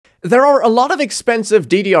There are a lot of expensive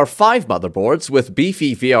DDR5 motherboards with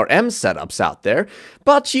beefy VRM setups out there,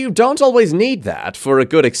 but you don't always need that for a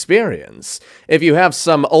good experience. If you have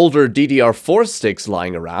some older DDR4 sticks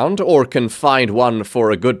lying around, or can find one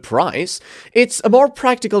for a good price, it's a more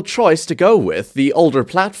practical choice to go with the older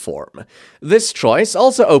platform. This choice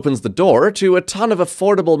also opens the door to a ton of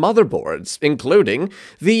affordable motherboards, including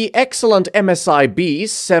the excellent MSI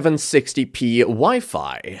B760-P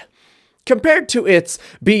Wi-Fi. Compared to its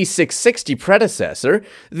B660 predecessor,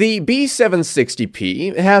 the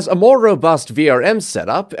B760P has a more robust VRM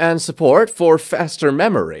setup and support for faster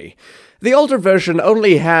memory. The older version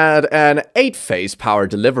only had an 8-phase power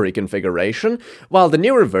delivery configuration, while the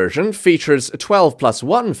newer version features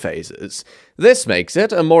 12+1 phases. This makes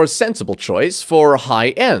it a more sensible choice for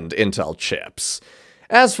high-end Intel chips.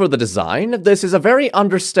 As for the design, this is a very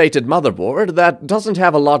understated motherboard that doesn't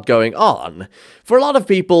have a lot going on. For a lot of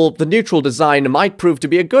people, the neutral design might prove to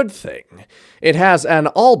be a good thing. It has an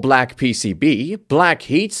all-black PCB, black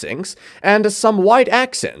heatsinks, and some white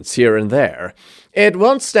accents here and there. It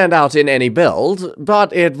won't stand out in any build,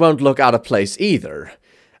 but it won't look out of place either.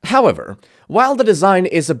 However, while the design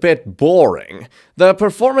is a bit boring, the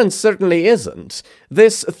performance certainly isn't.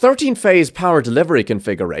 This 13-phase power delivery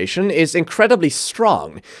configuration is incredibly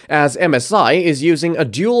strong, as MSI is using a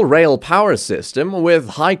dual-rail power system with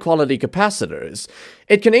high-quality capacitors.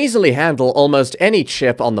 It can easily handle almost any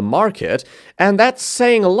chip on the market, and that's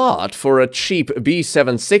saying a lot for a cheap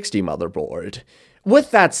B760 motherboard.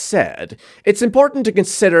 With that said, it's important to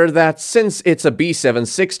consider that since it's a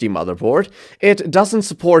B760 motherboard, it doesn't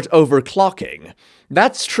support overclocking.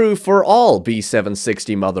 That's true for all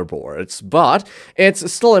B760 motherboards, but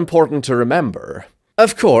it's still important to remember.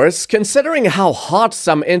 Of course, considering how hot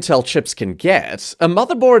some Intel chips can get, a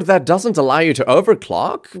motherboard that doesn't allow you to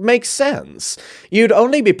overclock makes sense. You'd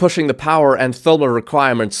only be pushing the power and thermal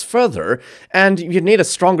requirements further, and you'd need a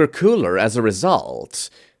stronger cooler as a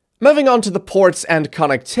result. Moving on to the ports and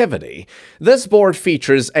connectivity, this board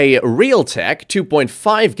features a Realtek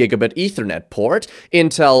 2.5 gigabit Ethernet port,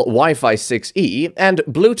 Intel Wi-Fi 6E, and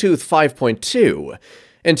Bluetooth 5.2.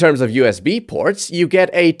 In terms of USB ports, you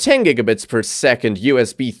get a 10 gigabits per second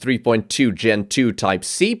USB 3.2 Gen 2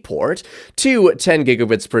 Type-C port, two 10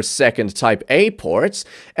 gigabits per second Type-A ports,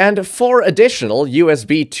 and 4 additional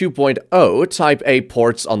USB 2.0 Type-A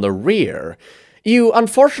ports on the rear. You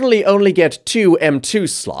unfortunately only get 2 M2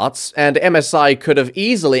 slots, and MSI could have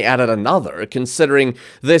easily added another, considering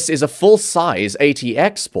this is a full-size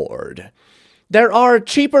ATX board. There are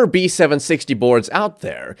cheaper B760 boards out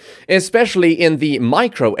there, especially in the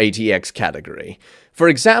micro ATX category. For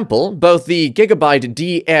example, both the Gigabyte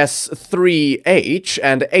DS3H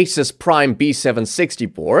and Asus Prime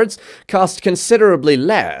B760 boards cost considerably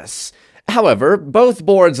less. However, both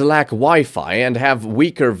boards lack Wi-Fi and have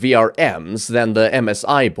weaker VRMs than the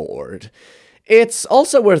MSI board. It's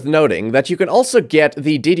also worth noting that you can also get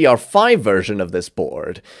the DDR5 version of this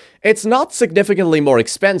board. It's not significantly more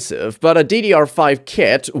expensive, but a DDR5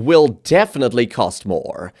 kit will definitely cost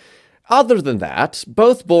more. Other than that,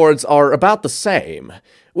 both boards are about the same.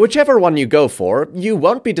 Whichever one you go for, you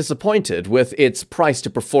won't be disappointed with its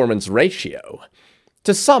price-to-performance ratio.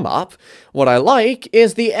 To sum up, what I like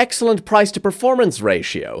is the excellent price-to-performance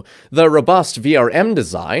ratio, the robust VRM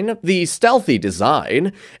design, the stealthy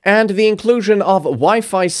design, and the inclusion of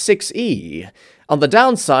Wi-Fi 6E. On the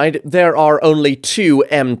downside, there are only 2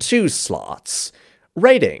 M2 slots.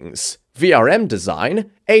 Ratings: VRM design,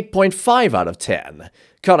 8.5 out of 10.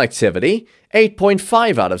 Connectivity,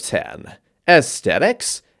 8.5 out of 10.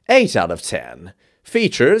 Aesthetics, 8 out of 10.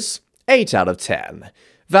 Features, 8 out of 10.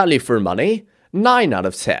 Value for money, 9 out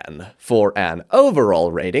of 10, for an overall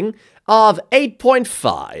rating of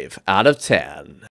 8.5 out of 10.